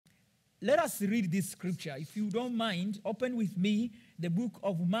let us read this scripture. If you don't mind, open with me the book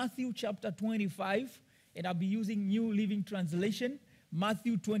of Matthew chapter 25, and I'll be using New Living Translation,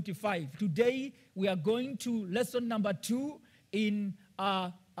 Matthew 25. Today, we are going to lesson number 2 in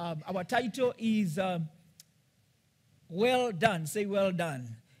our title is Well Done. Say well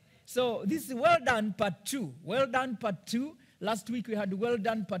done. So this is well done part 2. Well done part 2. Last week we had well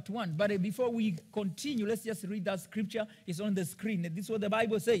done part 1. But before we continue, let's just read that scripture. It's on the screen. This is what the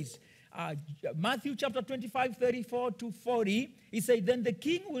Bible says. Matthew chapter 25, 34 to 40. It says, then the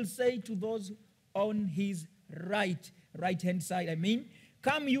king will say to those on his right-hand side,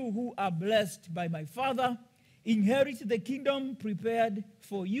 come you who are blessed by my Father, inherit the kingdom prepared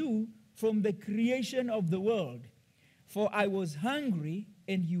for you from the creation of the world. For I was hungry,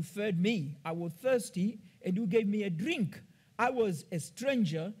 and you fed me. I was thirsty, and you gave me a drink. I was a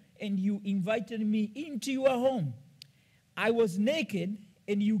stranger, and you invited me into your home. I was naked,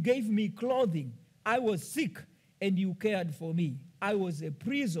 and you gave me clothing. I was sick, and you cared for me. I was in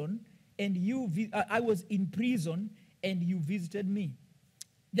prison, and you visited me.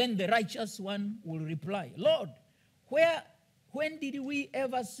 Then the righteous one will reply, Lord, when did we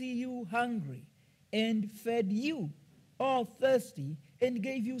ever see you hungry and fed you, or thirsty and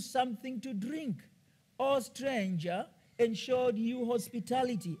gave you something to drink, or stranger and showed you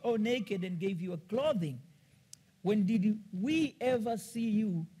hospitality, or naked and gave you a clothing? When did we ever see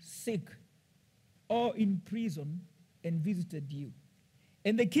you sick or in prison and visited you?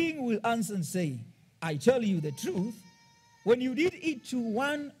 And the king will answer and say, I tell you the truth, when you did it to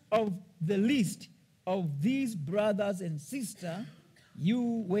one of the least of these brothers and sisters,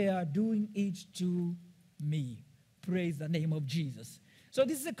 you were doing it to me. Praise the name of Jesus. So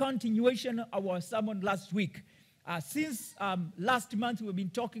this is a continuation of our sermon last week. Since last month, we've been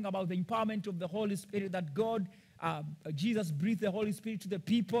talking about the empowerment of the Holy Spirit, that Jesus breathed the Holy Spirit to the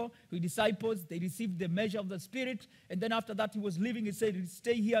people, the disciples. They received the measure of the Spirit. And then after that, he was leaving. He said,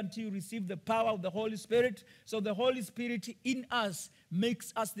 stay here until you receive the power of the Holy Spirit. So the Holy Spirit in us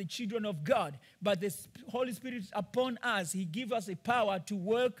makes us the children of God. But the Holy Spirit upon us, he gives us a power to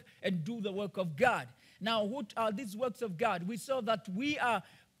work and do the work of God. Now, what are these works of God? We saw that we are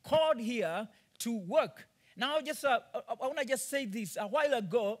called here to work. Now, I want to just say this. A while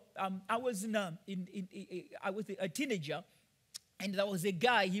ago, I was a teenager, and there was a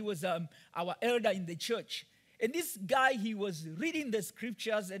guy. He was our elder in the church. And this guy, he was reading the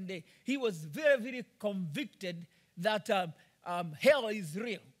scriptures, and he was very, very convicted that hell is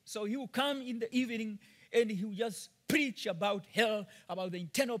real. So he would come in the evening, and he would just preach about hell, about the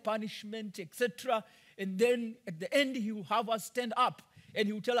eternal punishment, etc. And then at the end, he will have us stand up, and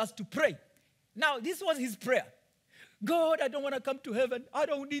he will tell us to pray. Now, this was his prayer. God, I don't want to come to heaven. I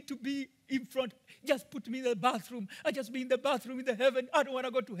don't need to be in front. Just put me in the bathroom. I just be in the bathroom in the heaven. I don't want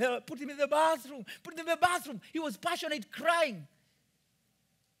to go to hell. Put him in the bathroom. Put him in the bathroom. He was passionate, crying.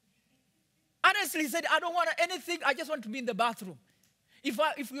 Honestly, he said, I don't want anything. I just want to be in the bathroom.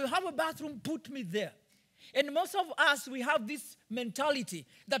 If you have a bathroom, put me there. And most of us, we have this mentality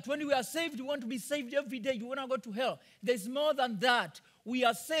that when we are saved, we want to be saved every day. You want to go to hell. There's more than that. We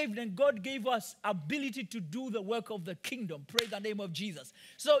are saved, and God gave us ability to do the work of the kingdom. Praise the name of Jesus.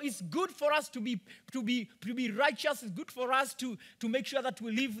 So it's good for us to be righteous. It's good for us to make sure that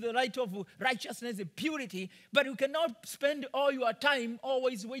we live the light of righteousness and purity. But you cannot spend all your time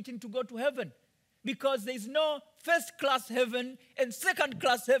always waiting to go to heaven, because there's no first-class heaven and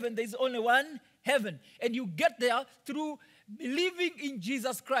second-class heaven. There's only one heaven. And you get there through believing in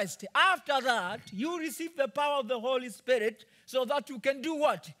Jesus Christ. After that, you receive the power of the Holy Spirit so that you can do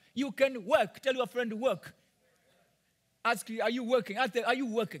what? You can work. Tell your friend, work. Ask you, are you working? Ask them, are you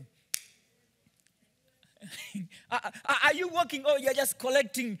working? Are you working, or you're just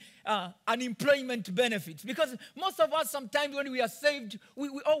collecting unemployment benefits? Because most of us, sometimes when we are saved,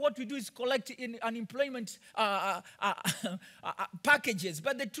 all what we do is collect in unemployment packages.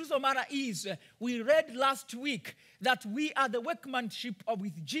 But the truth of the matter is, we read last week that we are the workmanship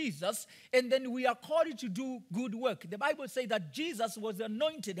with Jesus, and then we are called to do good work. The Bible says that Jesus was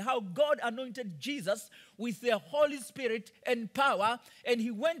anointed, how God anointed Jesus with the Holy Spirit and power, and he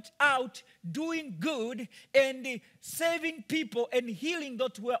went out doing good and saving people and healing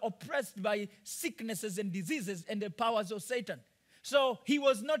those who were oppressed by sicknesses and diseases and the powers of Satan. So he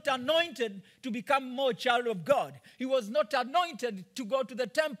was not anointed to become more child of God. He was not anointed to go to the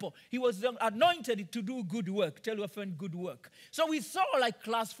temple. He was anointed to do good work. Tell your friend, good work. So we saw, like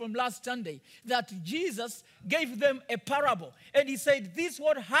class from last Sunday, that Jesus gave them a parable. And he said, this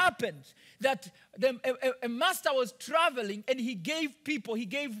what happened, that a master was traveling, and he gave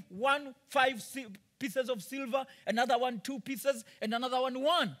 5 pieces of silver, another one 2 pieces, and another one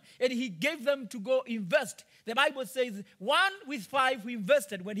 1. And he gave them to go invest. The Bible says one with 5 who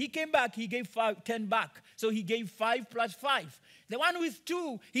invested. When he came back, he gave 10 back. So he gave 5 plus 5. The one with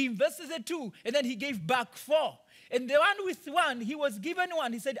 2, he invested the 2, and then he gave back 4. And the one with 1, he was given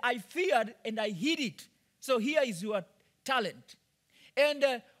 1. He said, I feared and I hid it. So here is your talent. And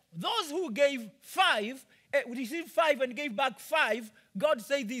those who gave 5, received 5 and gave back 5, God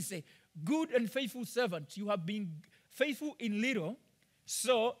said this, good and faithful servant, you have been faithful in little,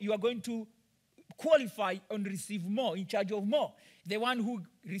 so you are going to qualify and receive more, in charge of more. The one who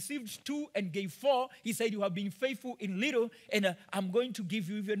received 2 and gave 4, he said, you have been faithful in little, and I'm going to give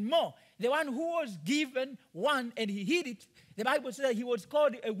you even more. The one who was given 1 and he hid it, the Bible says that he was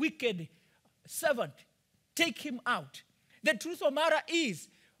called a wicked servant. Take him out. The truth of the matter is,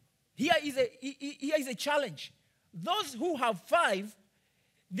 here is a challenge. Those who have 5,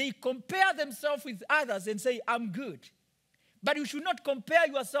 they compare themselves with others and say, I'm good. But you should not compare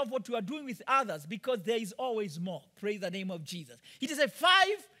yourself what you are doing with others, because there is always more. Praise the name of Jesus. It is a 5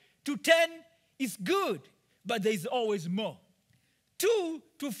 to 10 is good, but there is always more. 2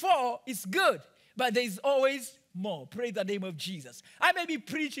 to 4 is good, but there is always more. Praise the name of Jesus. I may be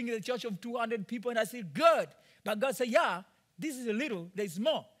preaching in a church of 200 people and I say, good. But God said, yeah, this is a little, there is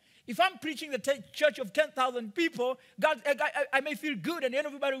more. If I'm preaching the church of 10,000 people, God, I may feel good, and then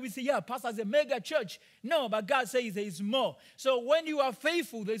everybody will say, yeah, pastor's a mega church. No, but God says there is more. So when you are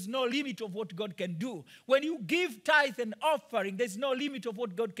faithful, there's no limit of what God can do. When you give tithe and offering, there's no limit of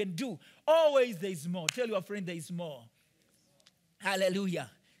what God can do. Always there is more. Tell your friend there is more.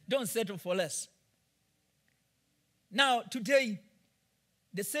 Hallelujah. Don't settle for less. Now, today,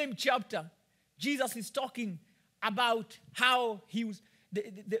 the same chapter, Jesus is talking about how he was...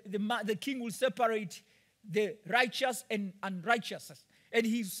 The king will separate the righteous and unrighteous. And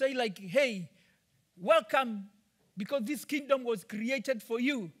he say like, hey, welcome, because this kingdom was created for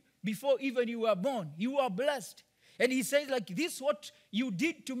you before even you were born. You are blessed. And he says like, this is what you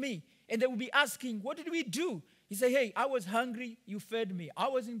did to me. And they will be asking, what did we do? He said, hey, I was hungry, you fed me. I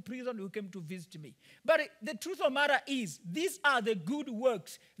was in prison, you came to visit me. But the truth of the matter is, these are the good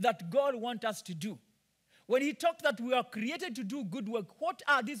works that God wants us to do. When he talked that we are created to do good work, what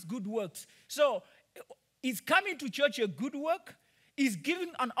are these good works? So, is coming to church a good work? Is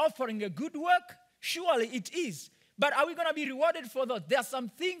giving an offering a good work? Surely it is. But are we going to be rewarded for that? There are some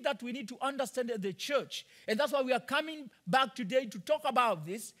things that we need to understand at the church. And that's why we are coming back today to talk about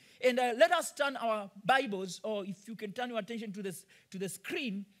this. And let us turn our Bibles, or if you can turn your attention to the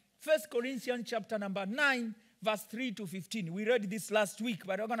screen, 1 Corinthians chapter number 9, verse 3 to 15. We read this last week,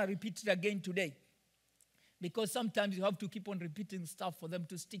 but I'm going to repeat it again today. Because sometimes you have to keep on repeating stuff for them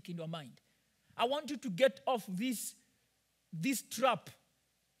to stick in your mind. I want you to get off this trap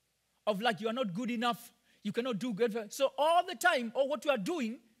of like you are not good enough, you cannot do good. So all the time, or what you are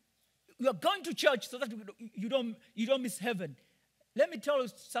doing, you are going to church so that you don't miss heaven. Let me tell you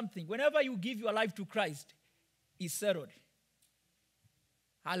something. Whenever you give your life to Christ, it's settled.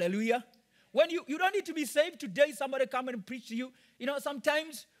 Hallelujah. When you don't need to be saved today, somebody come and preach to you. You know,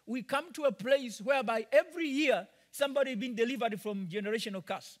 sometimes we come to a place whereby every year somebody is being delivered from generational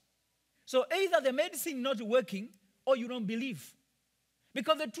curse. So either the medicine not working or you don't believe.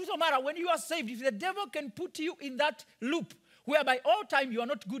 Because the truth of the matter, when you are saved, if the devil can put you in that loop whereby all time you are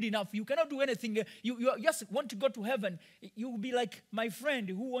not good enough, you cannot do anything, you just want to go to heaven, you will be like my friend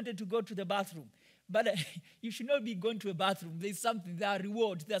who wanted to go to the bathroom. But you should not be going to a bathroom. There's something, there are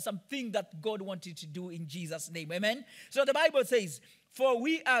rewards. There's something that God wanted to do in Jesus' name. Amen? So the Bible says, for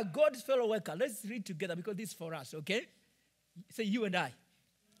we are God's fellow worker. Let's read together because this is for us, okay? Say you and I.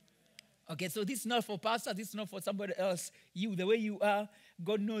 Okay, so this is not for pastor. This is not for somebody else. You, the way you are,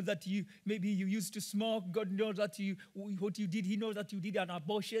 God knows that maybe you used to smoke. God knows that what you did. He knows that you did an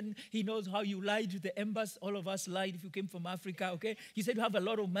abortion. He knows how you lied to the embassy. All of us lied if you came from Africa, okay? You said you have a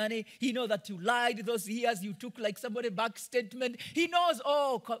lot of money. He knows that you lied those years. You took like somebody back statement. He knows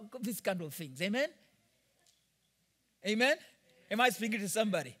all these kind of things. Amen? Amen? Am I speaking to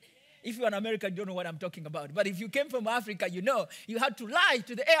somebody? If you're in America, you don't know what I'm talking about. But if you came from Africa, you know you had to lie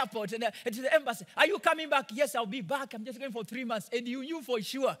to the airport and to the embassy. Are you coming back? Yes, I'll be back. I'm just going for 3 months. And you knew for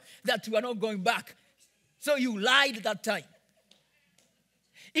sure that you are not going back. So you lied that time.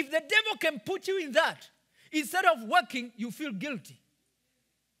 If the devil can put you in that, instead of working, you feel guilty.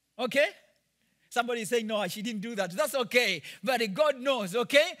 Okay? Somebody is saying, no, she didn't do that. That's okay. But God knows,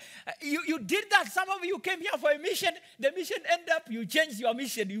 okay? You did that. Some of you came here for a mission. The mission ended up, you changed your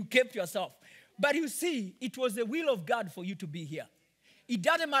mission. You kept yourself. But you see, it was the will of God for you to be here. It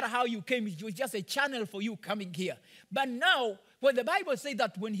doesn't matter how you came. It was just a channel for you coming here. But now, when the Bible says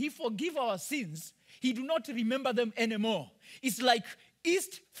that when he forgives our sins, He do not remember them anymore. It's like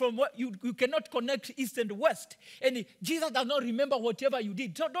east from what you cannot connect east and west. And Jesus does not remember whatever you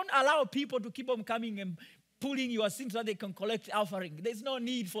did. So don't allow people to keep on coming and pulling your sins so that they can collect offering. There's no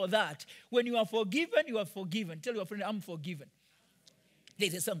need for that. When you are forgiven, you are forgiven. Tell your friend, I'm forgiven.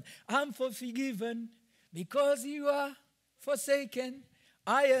 There's a song, I'm forgiven because you are forsaken.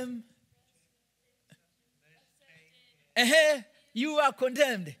 I am. You are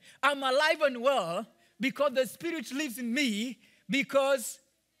condemned. I'm alive and well because the Spirit lives in me, because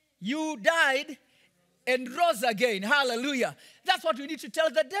you died and rose again. Hallelujah. That's what we need to tell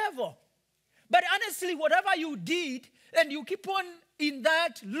the devil. But honestly, whatever you did, and you keep on in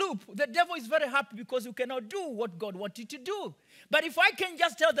that loop, the devil is very happy because you cannot do what God wanted to do. But if I can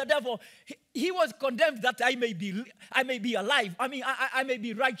just tell the devil, he was condemned that I may be alive. I may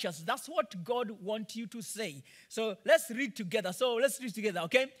be righteous. That's what God wants you to say. So let's read together.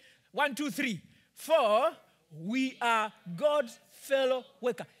 Okay? 1, 2, 3. For we are God's fellow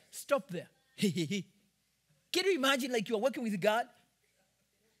worker. Stop there. Can you imagine like you're working with God?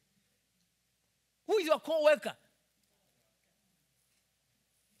 Who is your co-worker?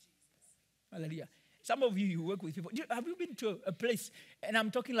 Hallelujah. Some of you work with people. Have you been to a place, and I'm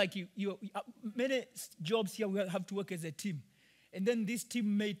talking like you many jobs here we have to work as a team. And then this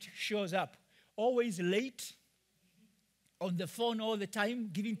teammate shows up, always late, on the phone all the time,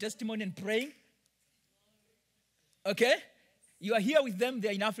 giving testimony and praying. Okay? You are here with them,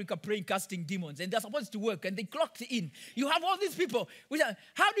 they're in Africa praying, casting demons, and they're supposed to work, and they clocked in. You have all these people.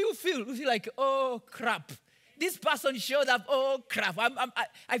 How do you feel? You feel like, oh, crap. This person showed up, oh, crap.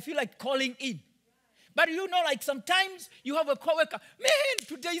 I feel like calling in. But you know, like sometimes you have a coworker, man,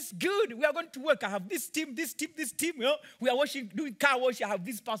 today is good. We are going to work. I have this team. You know? We are doing car wash. I have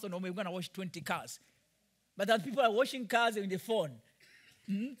this person, or we're going to wash 20 cars. But as people are washing cars on the phone.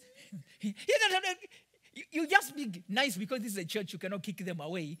 You just be nice because this is a church. You cannot kick them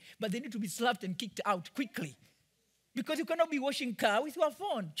away. But they need to be slapped and kicked out quickly. Because you cannot be washing car with your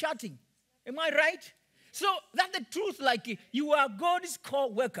phone, chatting. Am I right? So that's the truth, like you are God's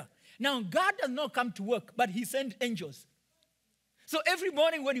co-worker. Now, God does not come to work, but he sent angels. So every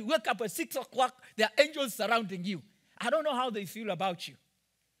morning when you wake up at 6 o'clock, there are angels surrounding you. I don't know how they feel about you.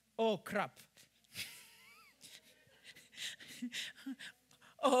 Oh, crap.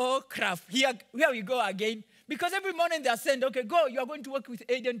 Oh, crap. Here we go again. Because every morning they are saying, okay, go, you are going to work with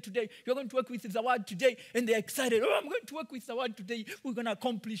Aiden today. You're going to work with Zawad today. And they're excited. Oh, I'm going to work with Zawad today. We're going to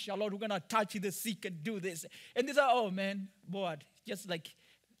accomplish a lot. We're going to touch the sick and do this. And they say, oh, man, bored. Just like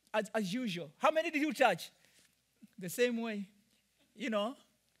as usual. How many did you touch? The same way. You know.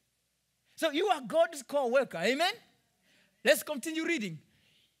 So you are God's co-worker. Amen? Let's continue reading.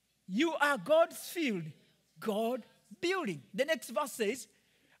 You are God's field. God building. The next verse says,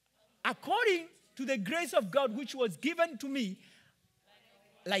 according to the grace of God which was given to me,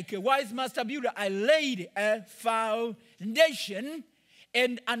 like a wise master builder, I laid a foundation,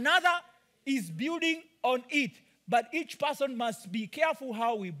 and another is building on it. But each person must be careful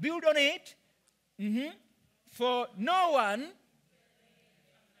how we build on it. For no one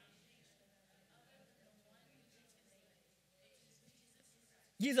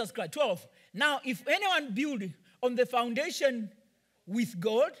Jesus Christ. 12. Now, if anyone build on the foundation with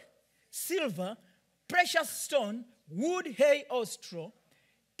gold, silver, precious stone, wood, hay, or straw,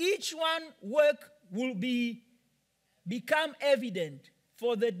 each one work will become evident,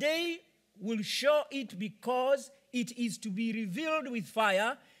 for the day will show it, because it is to be revealed with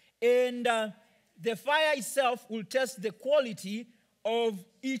fire, and the fire itself will test the quality of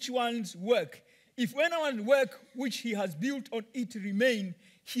each one's work. If anyone's work which he has built on it remain,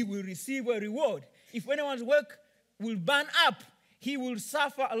 he will receive a reward. If anyone's work will burn up, he will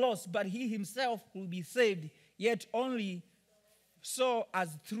suffer a loss, but he himself will be saved, yet only so as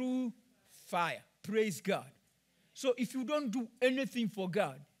through fire. Praise God. So if you don't do anything for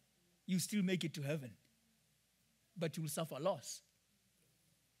God, you still make it to heaven, but you will suffer loss.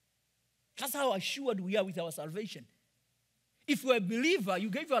 That's how assured we are with our salvation. If you are a believer,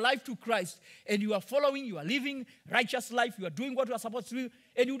 you gave your life to Christ, and you are following, you are living righteous life, you are doing what you are supposed to do,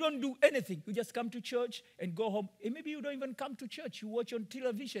 and you don't do anything. You just come to church and go home. And maybe you don't even come to church. You watch on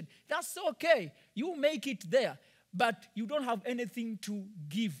television. That's okay. You make it there. But you don't have anything to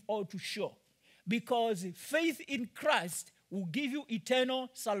give or to show. Because faith in Christ will give you eternal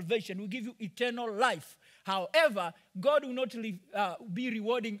salvation, will give you eternal life. However, God will not be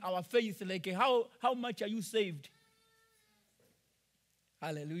rewarding our faith like, how much are you saved?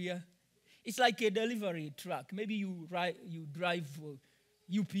 Hallelujah. It's like a delivery truck. Maybe you drive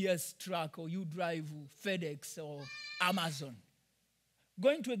UPS truck, or you drive FedEx or Amazon.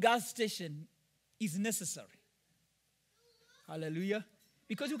 Going to a gas station is necessary. Hallelujah.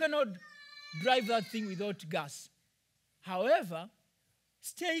 Because you cannot drive that thing without gas. However,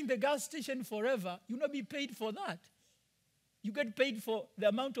 stay in the gas station forever, you'll not be paid for that. You get paid for the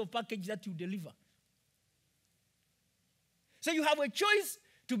amount of package that you deliver. So you have a choice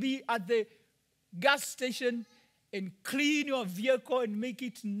to be at the gas station and clean your vehicle and make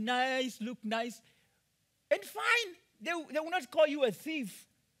it nice, look nice. And fine, they will not call you a thief,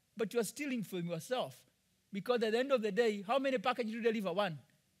 but you are stealing from yourself. Because at the end of the day, how many packages do you deliver? One.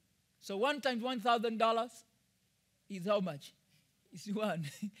 So 1 times $1,000 is how much? It's 1.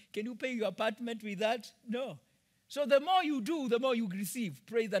 Can you pay your apartment with that? No. So the more you do, the more you receive.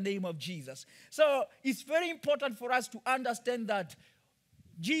 Praise the name of Jesus. So it's very important for us to understand that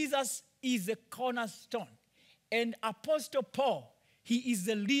Jesus is the cornerstone. And Apostle Paul, he is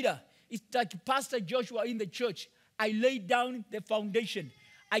the leader. It's like Pastor Joshua in the church. I laid down the foundation.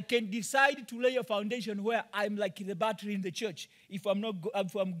 I can decide to lay a foundation where I'm like the battery in the church. If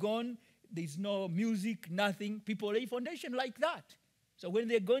I'm gone, there's no music, nothing. People lay foundation like that. So when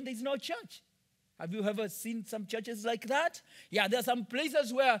they're gone, there's no church. Have you ever seen some churches like that? Yeah, there are some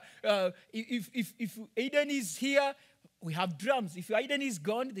places where if Aiden is here, we have drums. If Aiden is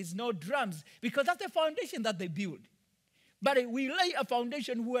gone, there's no drums. Because that's the foundation that they build. But we lay a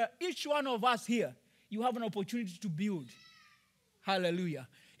foundation where each one of us here, you have an opportunity to build. Hallelujah.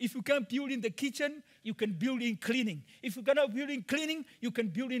 If you can't build in the kitchen, you can build in cleaning. If you cannot build in cleaning, you can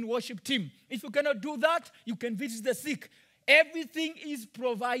build in worship team. If you cannot do that, you can visit the sick. Everything is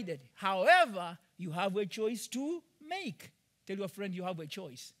provided. However, you have a choice to make. Tell your friend you have a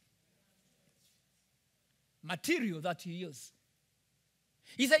choice. Material that you use.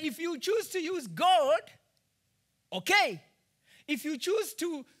 He said, if you choose to use gold, okay. If you choose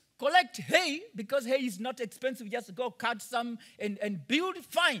to collect hay, because hay is not expensive, just go cut some and build,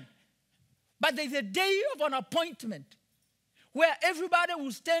 fine. But there's a day of an appointment where everybody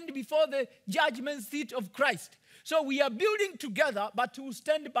will stand before the judgment seat of Christ. So we are building together, but you will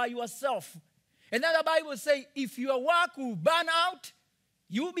stand by yourself. And then the Bible says, if your work will burn out,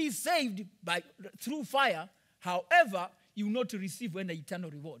 you'll be saved through fire. However, you will not receive an eternal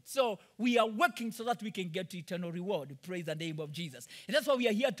reward. So we are working so that we can get eternal reward. Praise the name of Jesus. And that's why we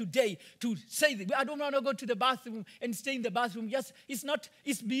are here today to say that I don't want to go to the bathroom and stay in the bathroom.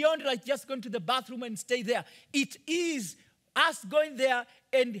 It's beyond like just going to the bathroom and stay there. It is us going there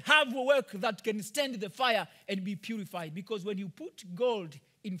and have work that can stand the fire and be purified. Because when you put gold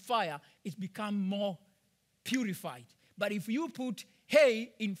in fire, it becomes more purified. But if you put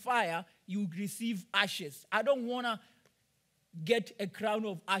hay in fire, you receive ashes. I don't want to get a crown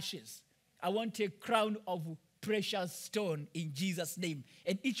of ashes. I want a crown of precious stone in Jesus' name.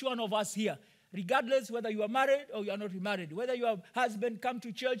 And each one of us here, regardless whether you are married or you are not married, whether your husband comes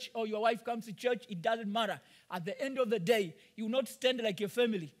to church or your wife comes to church, it doesn't matter. At the end of the day, you will not stand like your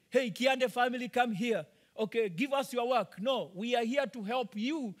family. Hey, Kyande family, come here. Okay, give us your work. No, we are here to help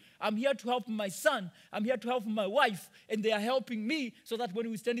you. I'm here to help my son. I'm here to help my wife. And they are helping me so that when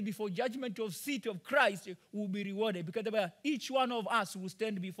we stand before judgment of seat of Christ, we'll be rewarded. Because each one of us will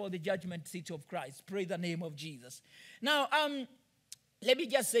stand before the judgment seat of Christ. Praise the name of Jesus. Now, let me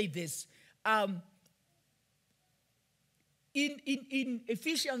just say this. In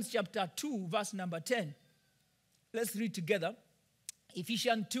Ephesians chapter 2, verse number 10, let's read together.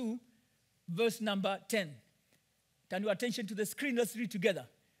 Ephesians 2, verse number 10. Turn your attention to the screen. Let's read together.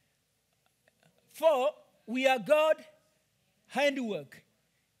 For we are God's handiwork,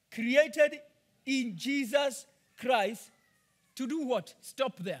 created in Jesus Christ to do what?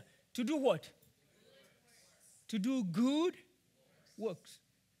 Stop there. To do what? To do good works.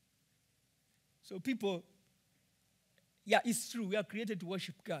 So people, yeah, it's true. We are created to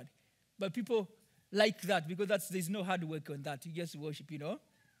worship God. But people like that because there's no hard work on that. You just worship,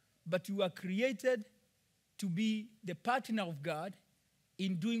 But you are created to be the partner of God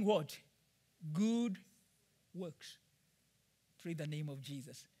in doing what? Good works. Praise the name of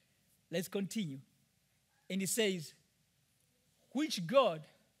Jesus. Let's continue. And it says, which God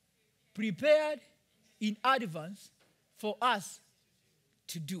prepared in advance for us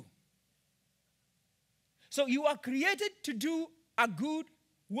to do. So you are created to do a good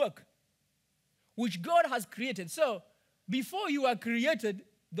work, which God has created. So before you are created,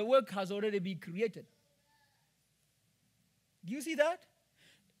 the work has already been created. Do you see that?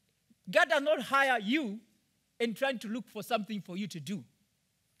 God does not hire you and trying to look for something for you to do.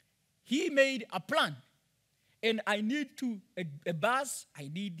 He made a plan. And I need a bus, I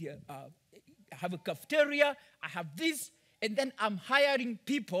need have a cafeteria, I have this, and then I'm hiring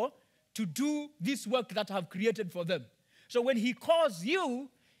people to do this work that I have created for them. So when he calls you,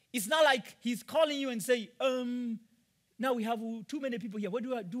 It's not like he's calling you and say, now we have too many people here. What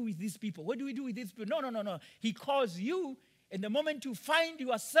do I do with these people? What do we do with these people? No. He calls you, and the moment you find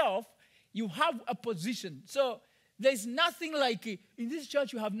yourself, you have a position. So there's nothing like, in this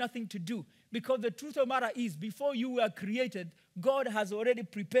church you have nothing to do. Because the truth of the matter is, before you were created, God has already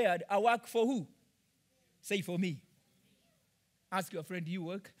prepared a work for who? Say, for me. Ask your friend, do you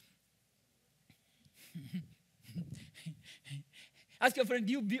work? Ask your friend,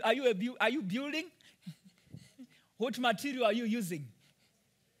 are you building? What material are you using?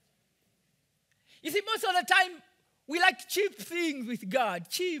 You see, most of the time, we like cheap things with God.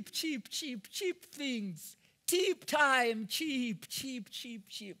 Cheap things. Cheap time, cheap.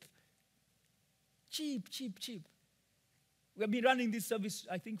 We have been running this service,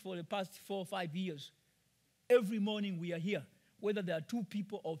 I think, for the past 4 or 5 years. Every morning we are here, whether there are 2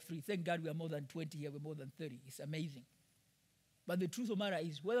 people or 3. Thank God we are more than 20 here, we're more than 30. It's amazing. But the truth of the matter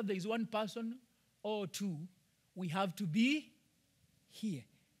is, whether there is 1 person or 2, we have to be here.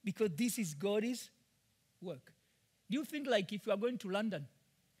 Because this is God's work. Do you think like if you are going to London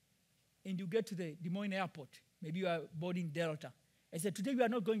and you get to the Des Moines airport, maybe you are boarding Delta, and say, today we are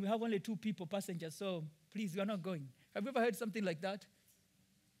not going, we have only 2 people, passengers, so please, we are not going. Have you ever heard something like that?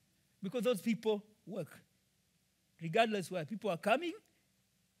 Because those people work. Regardless where people are coming,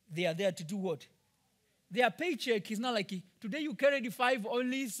 they are there to do what? Their paycheck is not like, today you carried 5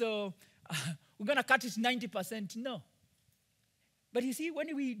 only, so we're going to cut it 90%. No. But you see,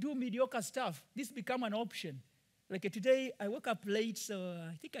 when we do mediocre stuff, this becomes an option. Like today, I woke up late, so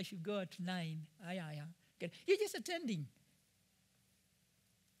I think I should go at 9. Okay. You're just attending.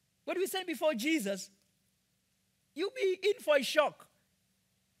 What we said before Jesus, you'll be in for a shock.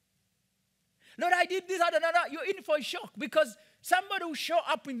 Lord, I did this, you're in for a shock because somebody will show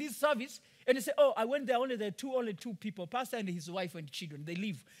up in this service and they say, oh, I went there, only 2 people, pastor and his wife and children, they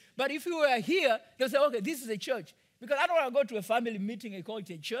leave. But if you were here, they'll say, okay, this is a church. Because I don't want to go to a family meeting and call it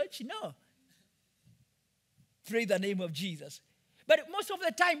a church. No. Praise the name of Jesus. But most of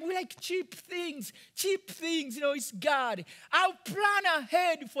the time, we like cheap things, it's God. I'll plan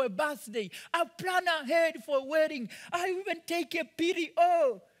ahead for a birthday. I'll plan ahead for a wedding. I'll even take a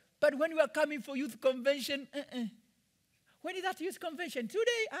PTO. But when we are coming for youth convention, when is that youth convention?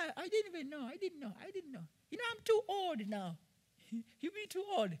 Today, I didn't even know. I didn't know. I'm too old now. You be too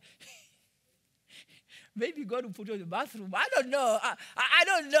old. Maybe God will put you in the bathroom. I don't know. I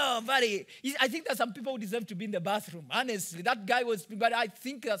don't know, buddy. I think that some people deserve to be in the bathroom. Honestly, that guy was, but I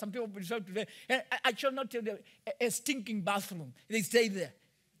think that some people deserve to be. And I shall not tell them a stinking bathroom. They stay there.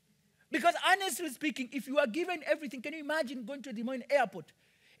 Because honestly speaking, if you are given everything, can you imagine going to the Des Moines airport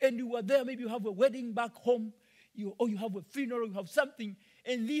and you were there, maybe you have a wedding back home, or you have a funeral, you have something,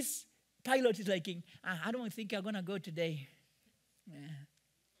 and this pilot is like, I don't think I'm going to go today.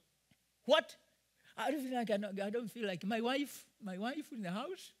 What? I don't feel like my wife in the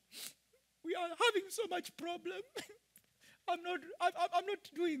house. We are having so much problem. I'm not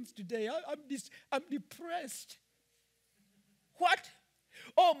doing it today. I'm depressed. What?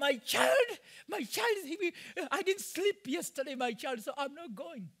 Oh, my child, I didn't sleep yesterday, my child, so I'm not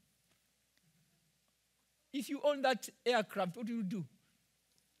going. If you own that aircraft, what do you do?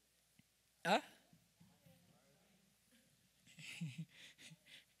 Huh?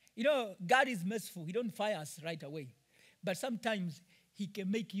 God is merciful. He don't fire us right away. But sometimes he can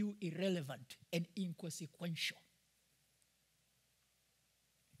make you irrelevant and inconsequential.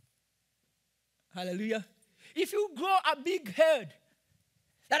 Hallelujah. If you grow a big head,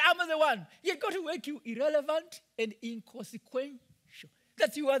 that I'm the one, he's going to make you irrelevant and inconsequential.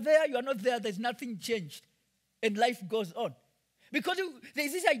 That you are there, you are not there, there's nothing changed. And life goes on. Because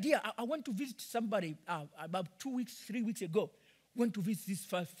there's this idea, I went to visit somebody about 2 weeks, 3 weeks ago. Went to visit this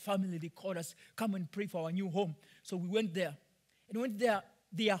family. They called us, come and pray for our new home. So we went there. And when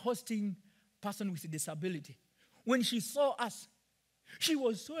they are hosting a person with a disability. When she saw us, she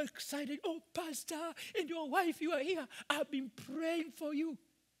was so excited. Oh, Pastor and your wife, you are here. I've been praying for you.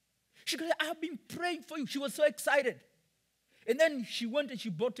 She goes, I've been praying for you. She was so excited. And then she went and she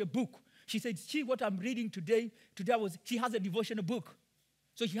bought a book. She said, see what I'm reading today. She has a devotional book.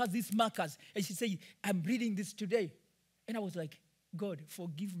 So she has these markers. And she said, I'm reading this today. And I was like, God,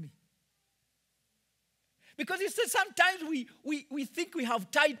 forgive me. Because you see, sometimes we think we have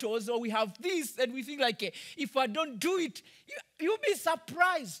titles or we have this, and we think like, if I don't do it, you'll be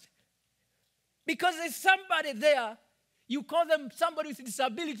surprised. Because there's somebody there, you call them somebody with a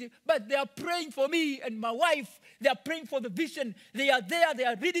disability, but they are praying for me and my wife. They are praying for the vision. They are there, they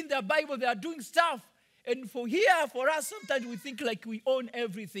are reading their Bible, they are doing stuff. And for us, sometimes we think like we own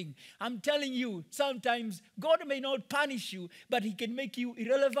everything. I'm telling you, sometimes God may not punish you, but he can make you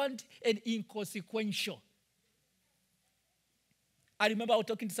irrelevant and inconsequential. I remember I was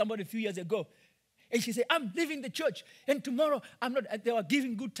talking to somebody a few years ago, and she said, I'm leaving the church, and tomorrow I'm not. They were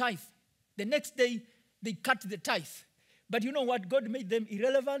giving good tithe. The next day, they cut the tithe. But you know what? God made them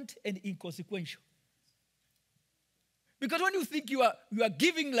irrelevant and inconsequential. Because when you think you are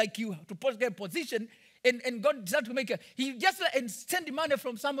giving like you to get a position, and God decided to make he just and send money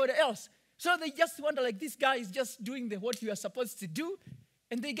from somewhere else. So they just wonder like this guy is just doing what you are supposed to do,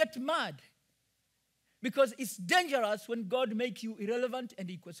 and they get mad. Because it's dangerous when God makes you irrelevant and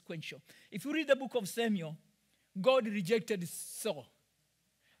inconsequential. If you read the book of Samuel, God rejected Saul.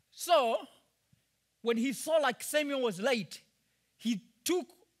 So, when he saw like Samuel was late, he took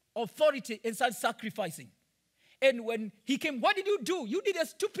authority and started sacrificing. And when he came, what did you do? You did a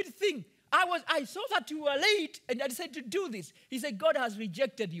stupid thing. I saw that you were late, and I decided to do this. He said, God has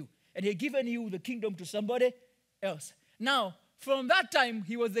rejected you, and he has given you the kingdom to somebody else. Now, from that time,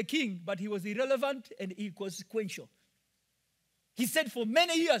 he was the king, but he was irrelevant and inconsequential. He said for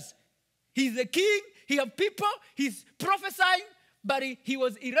many years, he's the king, he has people, he's prophesying, but he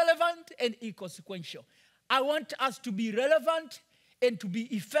was irrelevant and inconsequential. I want us to be relevant and to be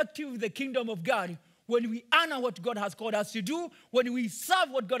effective with the kingdom of God when we honor what God has called us to do, when we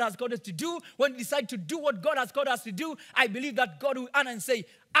serve what God has called us to do, when we decide to do what God has called us to do. I believe that God will honor and say,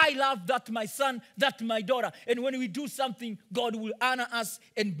 I love that my son, that my daughter. And when we do something, God will honor us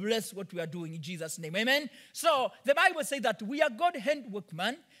and bless what we are doing in Jesus' name. Amen? So the Bible says that we are God's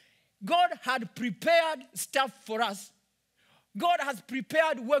handworkman. God had prepared stuff for us. God has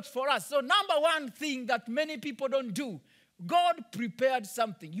prepared works for us. So number one thing that many people don't do, God prepared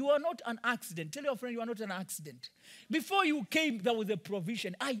something. You are not an accident. Tell your friend you are not an accident. Before you came, there was a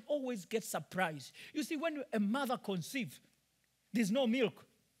provision. I always get surprised. You see, when a mother conceives, there's no milk.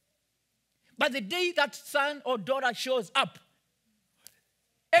 But the day that son or daughter shows up,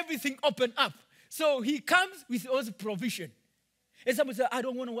 everything opened up. So he comes with all the provision. And somebody said, I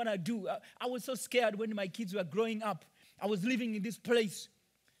don't want to do. I was so scared when my kids were growing up. I was living in this place.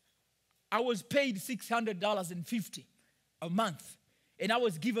 I was paid $650 a month, and I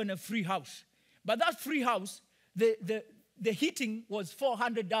was given a free house. But that free house, the heating was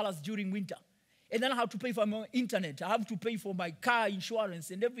 $400 during winter. And then I have to pay for my internet. I have to pay for my car insurance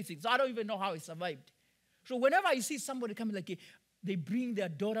and everything. So I don't even know how I survived. So whenever I see somebody coming like, they bring their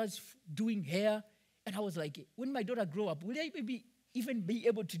daughters doing hair, and I was like, when my daughter grow up, will I even be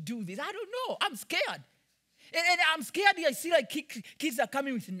able to do this? I don't know. I'm scared. And I'm scared. I see like kids are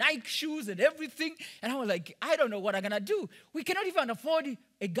coming with Nike shoes and everything. And I was like, I don't know what I'm going to do. We cannot even afford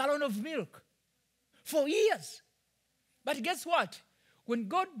a gallon of milk for years. But guess what? When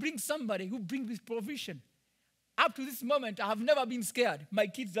God brings somebody who brings this provision, up to this moment, I have never been scared. My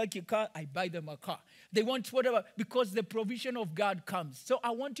kids like a car, I buy them a car. They want whatever, because the provision of God comes. So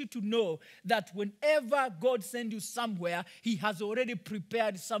I want you to know that whenever God sends you somewhere, he has already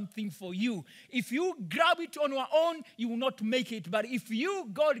prepared something for you. If you grab it on your own, you will not make it. But if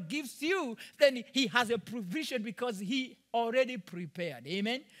God gives you, then he has a provision because he already prepared.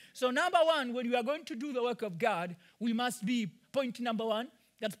 Amen? So number one, when we are going to do the work of God, we must be, point number one,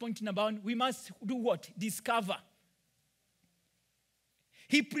 that's point number one, we must do what? Discover.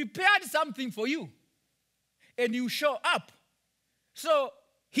 He prepared something for you, and you show up. So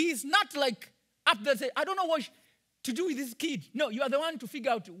he's not like up there saying, I don't know what to do with this kid. No, you are the one to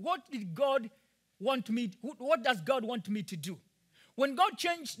figure out what does God want me to do? When God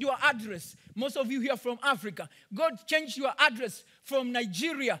changed your address, most of you here from Africa, God changed your address from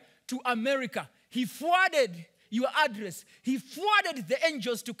Nigeria to America. He forwarded your address. He forwarded the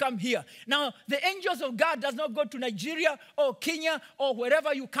angels to come here. Now, the angels of God does not go to Nigeria or Kenya or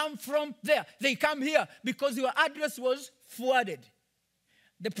wherever you come from there. They come here because your address was forwarded.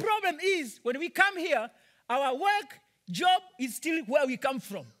 The problem is, when we come here, our work, job is still where we come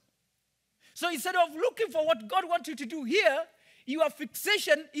from. So instead of looking for what God wants you to do here, your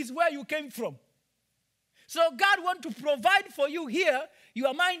fixation is where you came from. So God wants to provide for you here.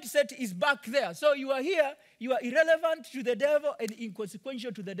 Your mindset is back there. So you are here, you are irrelevant to the devil and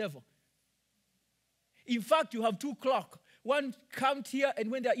inconsequential to the devil. In fact, you have two clocks. One comes here, and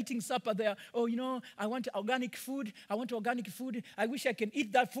when they're eating supper, they're, I want organic food. I want organic food. I wish I can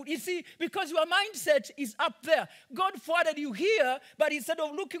eat that food. You see, because your mindset is up there. God forwarded you here, but instead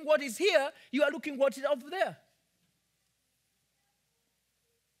of looking what is here, you are looking what is up there.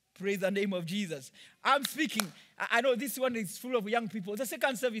 Praise the name of Jesus. I'm speaking. I know this one is full of young people. The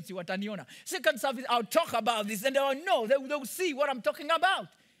second service, you Wataniona. Second service, I'll talk about this, and they will know. They will see what I'm talking about.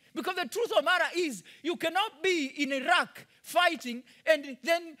 Because the truth of the matter is, you cannot be in Iraq fighting and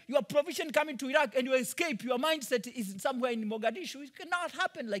then your provision coming to Iraq and you escape, your mindset is somewhere in Mogadishu. It cannot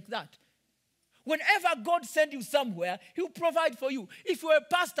happen like that. Whenever God sends you somewhere, He will provide for you. If you're a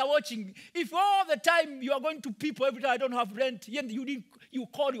pastor watching, if all the time you are going to people, every time I don't have rent, you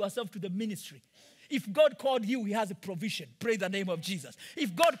call yourself to the ministry. If God called you, He has a provision. Praise the name of Jesus.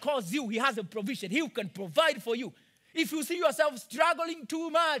 If God calls you, He has a provision. He can provide for you. If you see yourself struggling too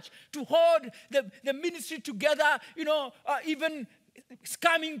much to hold the ministry together, even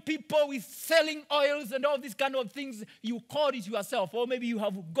scamming people with selling oils and all these kind of things, you call it yourself. Or maybe you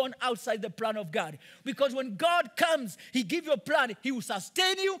have gone outside the plan of God. Because when God comes, He gives you a plan. He will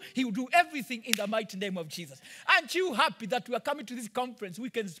sustain you. He will do everything in the mighty name of Jesus. Aren't you happy that we are coming to this conference? We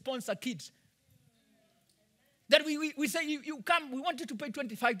can sponsor kids. That we say, you come, we want you to pay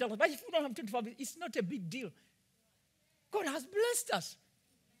 $25. But if you don't have $25, it's not a big deal. God has blessed us.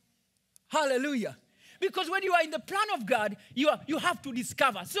 Hallelujah. Because when you are in the plan of God, you have to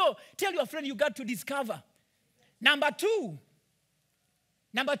discover. So tell your friend you got to discover. Number two,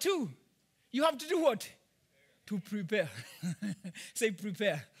 you have to do what? To prepare. Say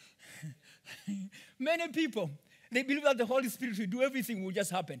prepare. Many people, they believe that the Holy Spirit will do everything, will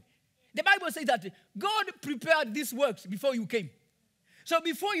just happen. The Bible says that God prepared these works before you came. So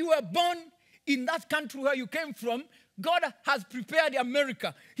before you were born in that country where you came from, God has prepared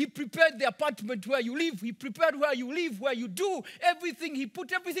America. He prepared the apartment where you live. He prepared where you live, where you do everything. He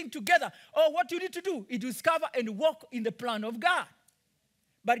put everything together. Oh, what you need to do is discover and walk in the plan of God.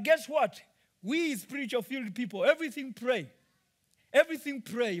 But guess what? We spiritual filled people, everything pray. Everything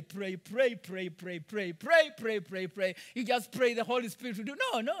pray. You just pray the Holy Spirit will do.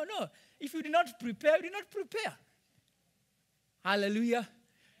 No. If you did not prepare, you did not prepare. Hallelujah.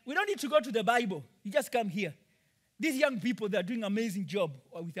 We don't need to go to the Bible. You just come here. These young people, they're doing an amazing job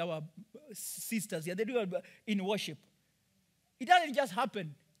with our sisters here. They do it in worship. It doesn't just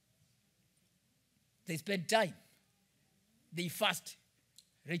happen. They spend time. They fast.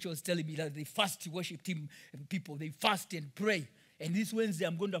 Rachel was telling me that they fast worship team people. They fast and pray. And this Wednesday,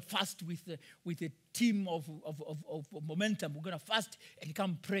 I'm going to fast with a team of momentum. We're going to fast and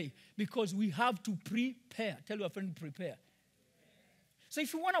come pray. Because we have to prepare. Tell your friend, prepare. So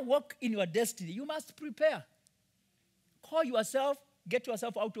if you want to walk in your destiny, you must prepare. Call yourself, get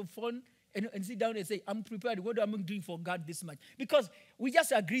yourself out of phone, and sit down and say, I'm prepared. What am I doing for God this much? Because we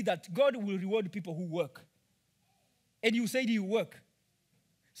just agree that God will reward people who work. And you said you work.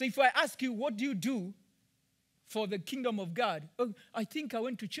 So if I ask you, what do you do for the kingdom of God? Oh, I think I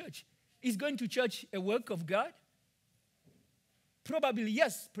went to church. Is going to church a work of God? Probably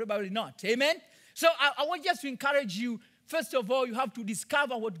yes, probably not. Amen? So I want just to encourage you. First of all, you have to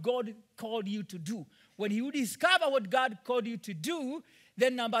discover what God called you to do. When you discover what God called you to do,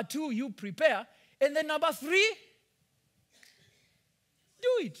 then number 2, you prepare. And then number 3, do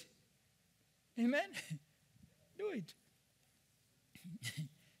it. Amen? Do it.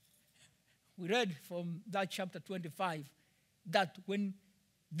 We read from that chapter 25 that when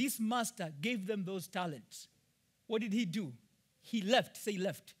this master gave them those talents, what did he do? He left. Say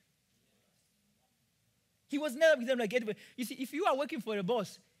left. He was never with them like anybody. You see, if you are working for a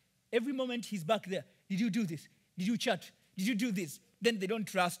boss, every moment he's back there. Did you do this? Did you chat? Did you do this? Then they don't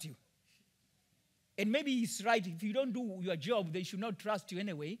trust you. And maybe he's right. If you don't do your job, they should not trust you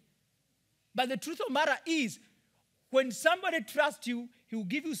anyway. But the truth of the matter is, when somebody trusts you, he will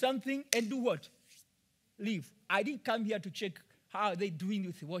give you something and do what? Leave. I didn't come here to check how they're doing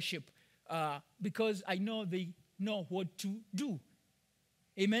with worship because I know they know what to do.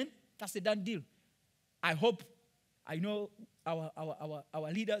 Amen? That's a done deal. I know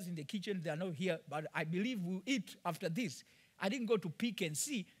our leaders in the kitchen, they are not here, but I believe we'll eat after this. I didn't go to pick and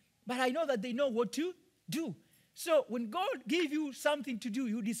see, but I know that they know what to do. So when God gives you something to do,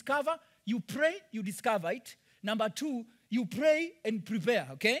 you discover, you pray, you discover it. Number 2, you pray and prepare,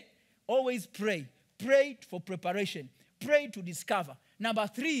 okay? Always pray. Pray for preparation. Pray to discover. Number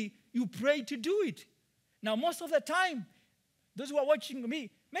 3, you pray to do it. Now, most of the time, those who are watching me,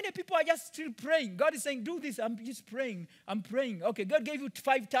 many people are just still praying. God is saying, do this. I'm just praying. I'm praying. Okay, God gave you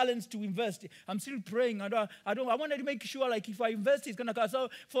 5 talents to invest. I'm still praying. I wanted to make sure, like, if I invest, it's going to come. So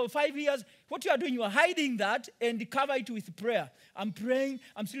for 5 years, what you are doing, you are hiding that and cover it with prayer. I'm praying.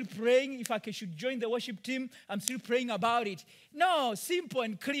 I'm still praying. If I should join the worship team, I'm still praying about it. No, simple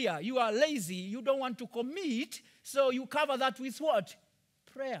and clear. You are lazy. You don't want to commit. So you cover that with what?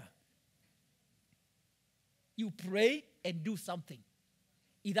 Prayer. You pray and do something.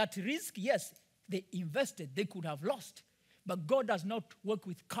 Is that risk? Yes, they invested. They could have lost. But God does not work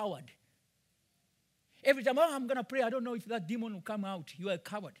with coward. Every time, I'm going to pray, I don't know if that demon will come out. You are a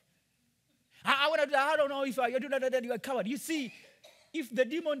coward. I don't know if I do that, you are a coward. You see, if the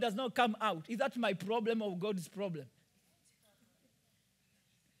demon does not come out, is that my problem or God's problem?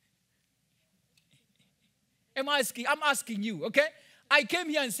 I'm asking you, okay? I came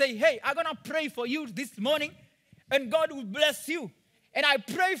here and say, hey, I'm going to pray for you this morning, and God will bless you. And I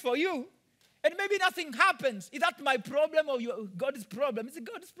pray for you, and maybe nothing happens. Is that my problem or God's problem? It's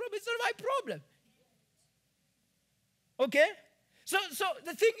God's problem. It's not my problem. Okay? So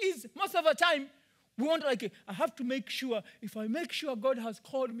the thing is, most of the time, we want I have to make sure, if I make sure God has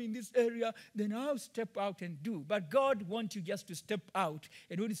called me in this area, then I'll step out and do. But God wants you just to step out.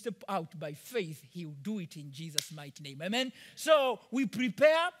 And when you step out by faith, He'll do it in Jesus' mighty name. Amen? So we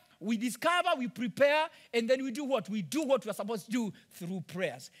prepare, we discover, we prepare, and then we do what? We do what we're supposed to do through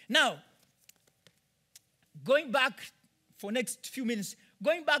prayers. Now, going back for next few minutes,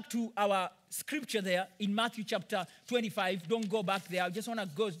 going back to our scripture there in Matthew chapter 25. Don't go back there. I just want to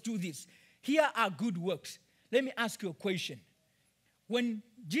go do this. Here are good works. Let me ask you a question. When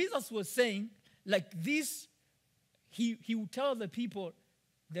Jesus was saying like this, he would tell the people,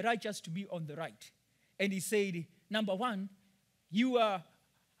 the righteous, to be on the right. And he said, number one, you are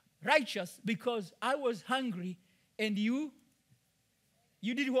righteous because I was hungry and you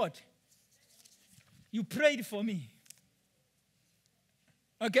did what? You prayed for me.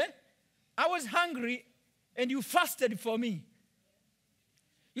 Okay? I was hungry and you fasted for me.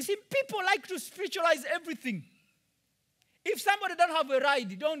 You see, people like to spiritualize everything. If somebody don't have a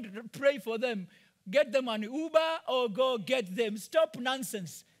ride, don't pray for them. Get them an Uber or go get them. Stop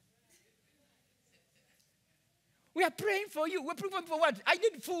nonsense. We are praying for you. We're praying for what? I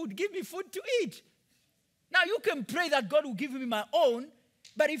need food. Give me food to eat. Now, you can pray that God will give me my own,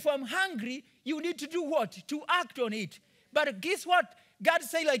 but if I'm hungry, you need to do what? To act on it. But guess what? God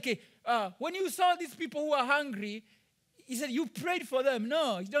say when you saw these people who are hungry, He said, you prayed for them.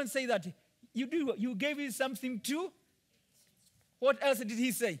 No, He don't say that. You gave me something too. What else did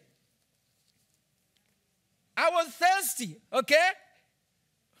He say? I was thirsty, okay?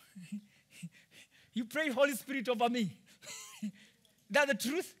 You prayed Holy Spirit over me. That's the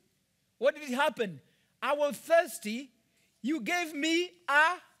truth. What did happen? I was thirsty. You gave me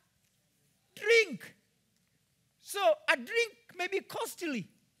a drink. So a drink may be costly.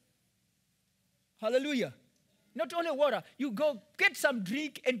 Hallelujah. Not only water. You go get some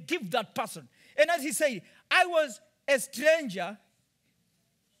drink and give that person. And as he said, I was a stranger.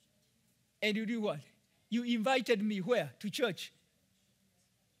 And you do what? You invited me where? To church.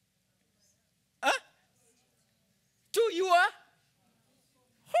 Huh? To your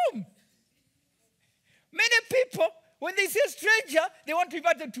home. Many people, when they see a stranger, they want to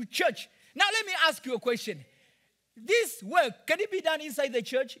invite them to church. Now let me ask you a question. This work, can it be done inside the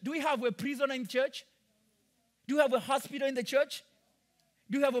church? Do we have a prison in church? Do you have a hospital in the church?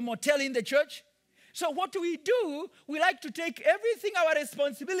 Do you have a motel in the church? So what do? We like to take everything, our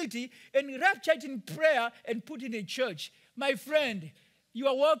responsibility, and rapture it in prayer and put it in church. My friend,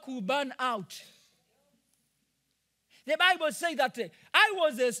 your work will burn out. The Bible says that I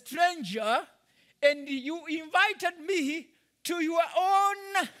was a stranger and you invited me to your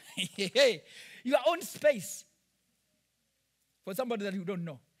own space. For somebody that you don't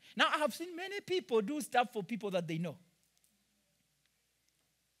know. Now, I have seen many people do stuff for people that they know.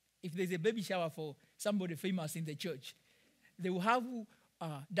 If there's a baby shower for somebody famous in the church, they will have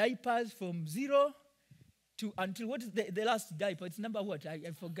diapers from 0 to until, what is the last diaper? It's number what?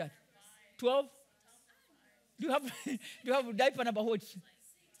 I forgot. 12? Do you have a diaper number what?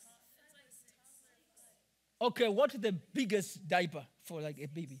 Okay, what is the biggest diaper for like a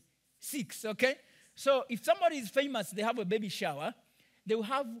baby? 6, okay? So if somebody is famous, they have a baby shower, they will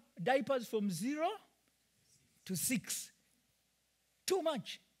have diapers from 0 to 6. Too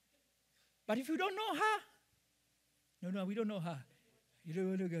much. But if you don't know her, no, we don't know her.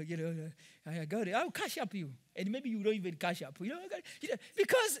 I got it. I'll cash up you. And maybe you don't even cash up.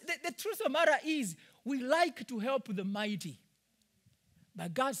 Because the truth of the matter is, we like to help the mighty.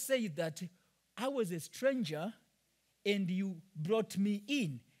 But God said that I was a stranger and you brought me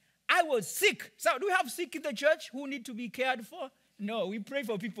in. I was sick. So do we have sick in the church who need to be cared for? No, we pray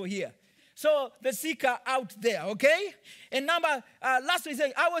for people here. So the sick are out there, okay? And last week,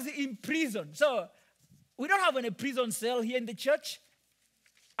 I was in prison. So we don't have a prison cell here in the church.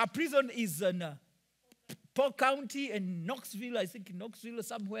 Our prison is in Polk County and Knoxville. I think in Knoxville,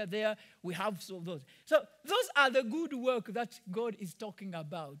 somewhere there, we have some of those. So those are the good work that God is talking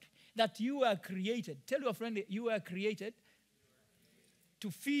about, that you are created. Tell your friend, you are created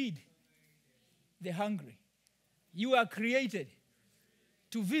to feed the hungry. You are created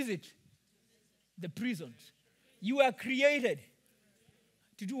to visit the prisons. You are created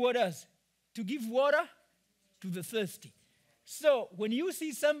to do what else? To give water to the thirsty. So when you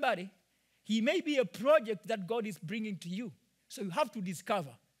see somebody, he may be a project that God is bringing to you. So you have to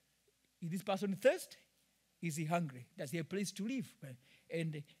discover, is this person thirsty? Is he hungry? Does he have a place to live?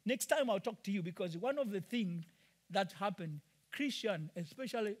 And next time I'll talk to you, because one of the things that happened, Christian,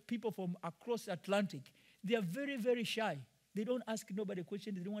 especially people from across the Atlantic, they are very, very shy. They don't ask nobody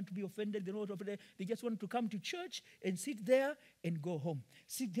questions. They don't want to be offended. They don't want to offend. They just want to come to church and sit there and go home.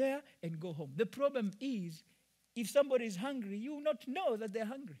 Sit there and go home. The problem is, if somebody is hungry, you will not know that they're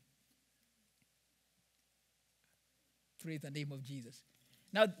hungry. Praise the name of Jesus.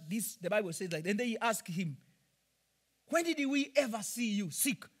 Now, the Bible says that. And they ask him, when did we ever see you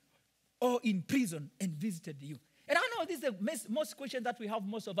sick or in prison and visited you? And I know this is the most question that we have,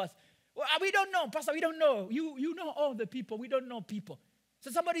 most of us. Well, we don't know, Pastor, we don't know. You know all the people. We don't know people. So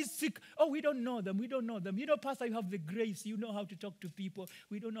somebody's sick. Oh, we don't know them. We don't know them. You know, Pastor, you have the grace. You know how to talk to people.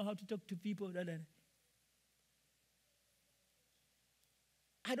 We don't know how to talk to people.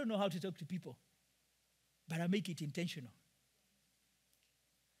 I don't know how to talk to people, but I make it intentional.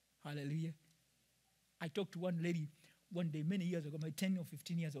 Hallelujah. I talked to one lady one day many years ago, maybe 10 or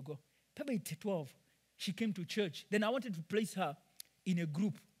 15 years ago, probably 12. She came to church. Then I wanted to place her in a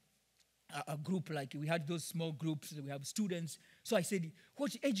group like we had those small groups. We have students. So I said,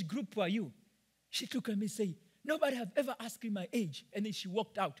 what age group are you? She looked at me and said, nobody have ever asked me my age. And then she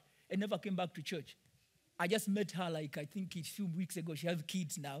walked out and never came back to church. I just met her I think a few weeks ago. She has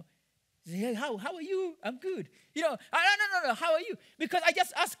kids now. She said, hey, how are you? I'm good. You know, no, how are you? Because I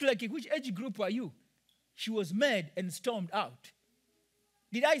just asked which age group are you? She was mad and stormed out.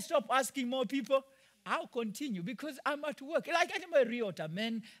 Did I stop asking more people? I'll continue because I'm at work. I'm a realtor,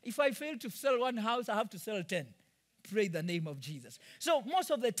 man. If I fail to sell one house, I have to sell 10. Pray the name of Jesus. So most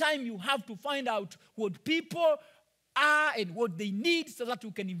of the time you have to find out what people are and what they need so that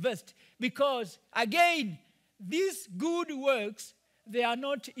you can invest. Because, again, these good works, they are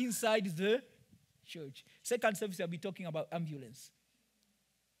not inside the church. Second service, I'll be talking about ambulance.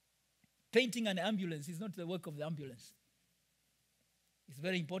 Painting an ambulance is not the work of the ambulance. It's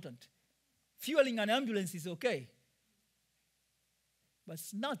very important. Fueling an ambulance is okay, but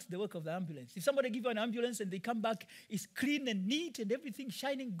it's not the work of the ambulance. If somebody gives you an ambulance and they come back, it's clean and neat and everything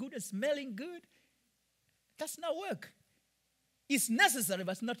shining good and smelling good, that's not work. It's necessary,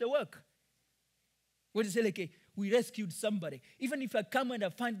 but it's not a work. When you say, we rescued somebody, even if I come and I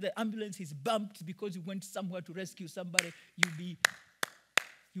find the ambulance is bumped because you went somewhere to rescue somebody,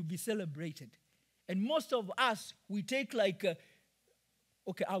 you'll be celebrated. And most of us, we take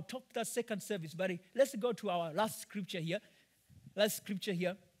okay, I'll talk that second service, but let's go to our last scripture here. Last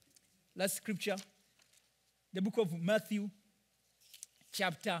scripture, the book of Matthew,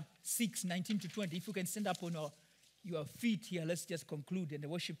 chapter 6, 19 to 20. If you can stand up on your feet here, let's just conclude. And the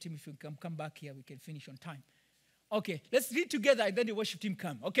worship team, if you can come back here, we can finish on time. Okay, let's read together, and then the worship team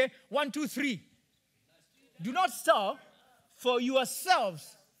come. Okay, 1, 2, 3. Do not store for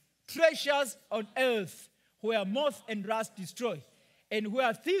yourselves treasures on earth, where moth and rust destroy, and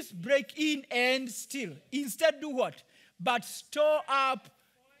where thieves break in and steal. Instead, do what? But store up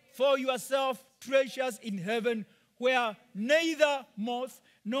for yourself treasures in heaven, where neither moth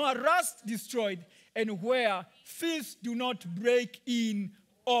nor rust destroyed, and where thieves do not break in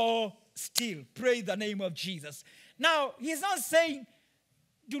or steal. Praise the name of Jesus. Now, he's not saying,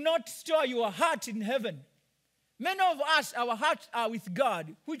 do not store your heart in heaven. Many of us, our hearts are with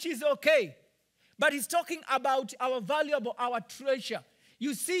God, which is okay. But he's talking about our valuable, our treasure.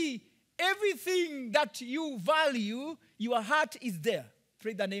 You see, everything that you value, your heart is there.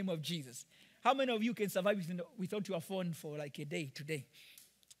 Pray the name of Jesus. How many of you can survive without your phone for a day today?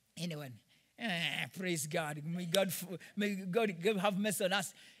 Anyone? Praise God. May God have mercy on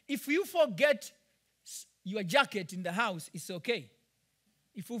us. If you forget your jacket in the house, it's okay.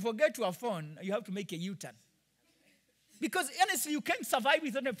 If you forget your phone, you have to make a U-turn. Because honestly, you can't survive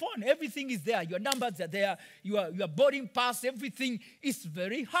without a phone. Everything is there. Your numbers are there. Your boarding pass, everything is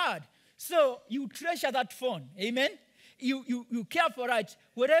very hard. So you treasure that phone. Amen? You care for it.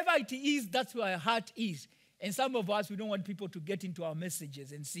 Whatever it is, that's where your heart is. And some of us, we don't want people to get into our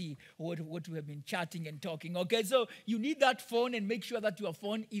messages and see what we have been chatting and talking. Okay, so you need that phone and make sure that your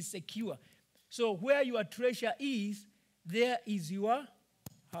phone is secure. So where your treasure is, there is your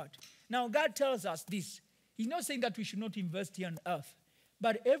heart. Now, God tells us this. He's not saying that we should not invest here on earth.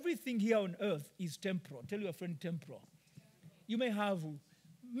 But everything here on earth is temporal. Tell your friend temporal. You may have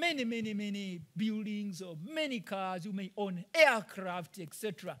many buildings or many cars. You may own aircraft,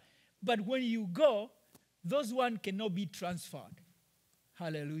 etc. But when you go, those ones cannot be transferred.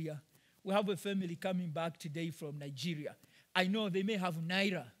 Hallelujah. We have a family coming back today from Nigeria. I know they may have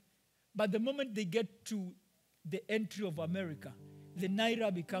Naira, but the moment they get to the entry of America, the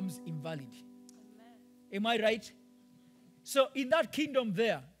Naira becomes invalid. Amen. Am I right? So in that kingdom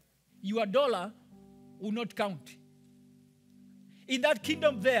there, your dollar will not count. In that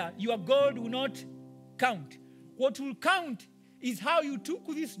kingdom there, your gold will not count. What will count is how you took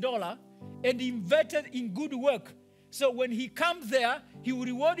this dollar and invested in good work. So when he comes there, he will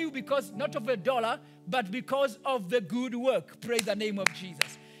reward you because not of a dollar, but because of the good work. Praise the name of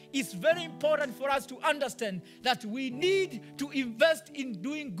Jesus. It's very important for us to understand that we need to invest in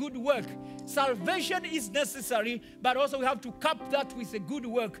doing good work. Salvation is necessary, but also we have to cap that with a good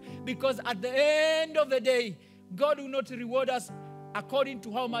work, because at the end of the day, God will not reward us according to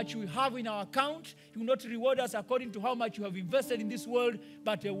how much we have in our account. He will not reward us according to how much you have invested in this world,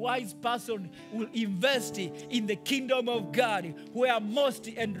 but a wise person will invest in the kingdom of God, where moth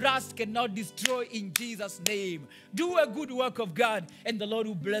and rust cannot destroy, in Jesus' name. Do a good work of God, and the Lord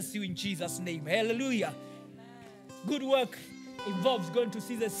will bless you in Jesus' name. Hallelujah. Amen. Good work involves going to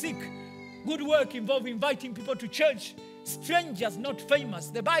see the sick. Good work involves inviting people to church. Strangers, not famous.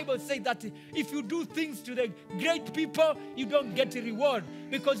 The Bible says that if you do things to the great people, you don't get a reward,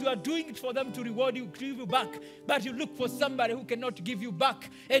 because you are doing it for them to reward you, to give you back. But you look for somebody who cannot give you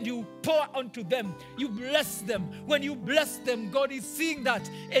back, and you pour onto them. You bless them. When you bless them, God is seeing that,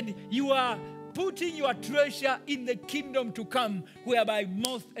 and you are putting your treasure in the kingdom to come, whereby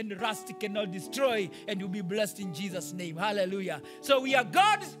moth and rust cannot destroy, and you'll be blessed in Jesus' name. Hallelujah. So we are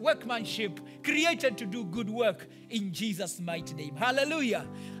God's workmanship, created to do good work in Jesus' mighty name. Hallelujah.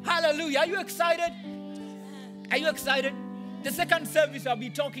 Hallelujah. Are you excited? Are you excited? The second service, I'll be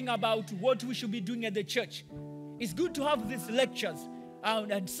talking about what we should be doing at the church. It's good to have these lectures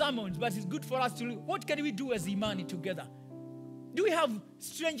and sermons, but it's good for us to look, what can we do as Imani together? Do we have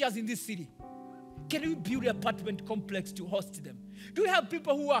strangers in this city? Can we build an apartment complex to host them? Do we have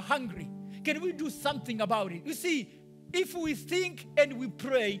people who are hungry? Can we do something about it? You see, if we think and we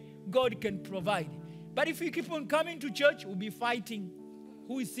pray, God can provide. But if we keep on coming to church, we'll be fighting.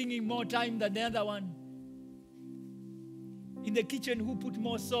 Who is singing more time than the other one? In the kitchen, who put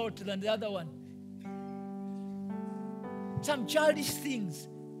more salt than the other one? Some childish things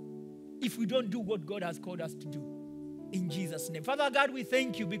if we don't do what God has called us to do. In Jesus' name. Father God, we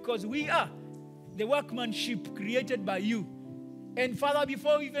thank you because we are the workmanship created by you. And Father,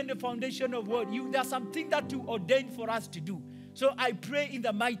 before even the foundation of what there's something that you ordained for us to do. So I pray in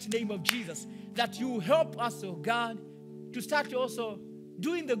the mighty name of Jesus that you help us, oh God, to start also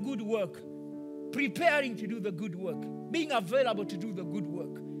doing the good work, preparing to do the good work, being available to do the good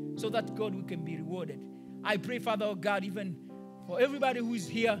work, so that, God, we can be rewarded. I pray, Father, oh God, even for everybody who is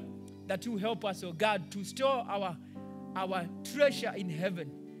here, that you help us, oh God, to store our treasure in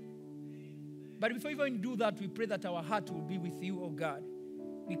heaven. But before we even do that, we pray that our heart will be with you, oh God,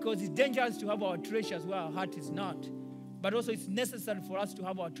 because it's dangerous to have our treasures where our heart is not. But also it's necessary for us to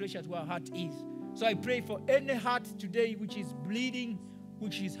have our treasures where our heart is. So I pray for any heart today which is bleeding,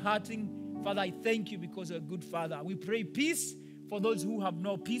 which is hurting. Father, I thank you because you're a good Father. We pray peace for those who have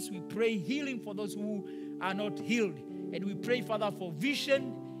no peace. We pray healing for those who are not healed. And we pray, Father, for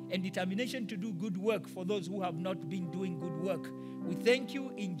vision and determination to do good work for those who have not been doing good work. We thank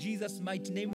you in Jesus' mighty name.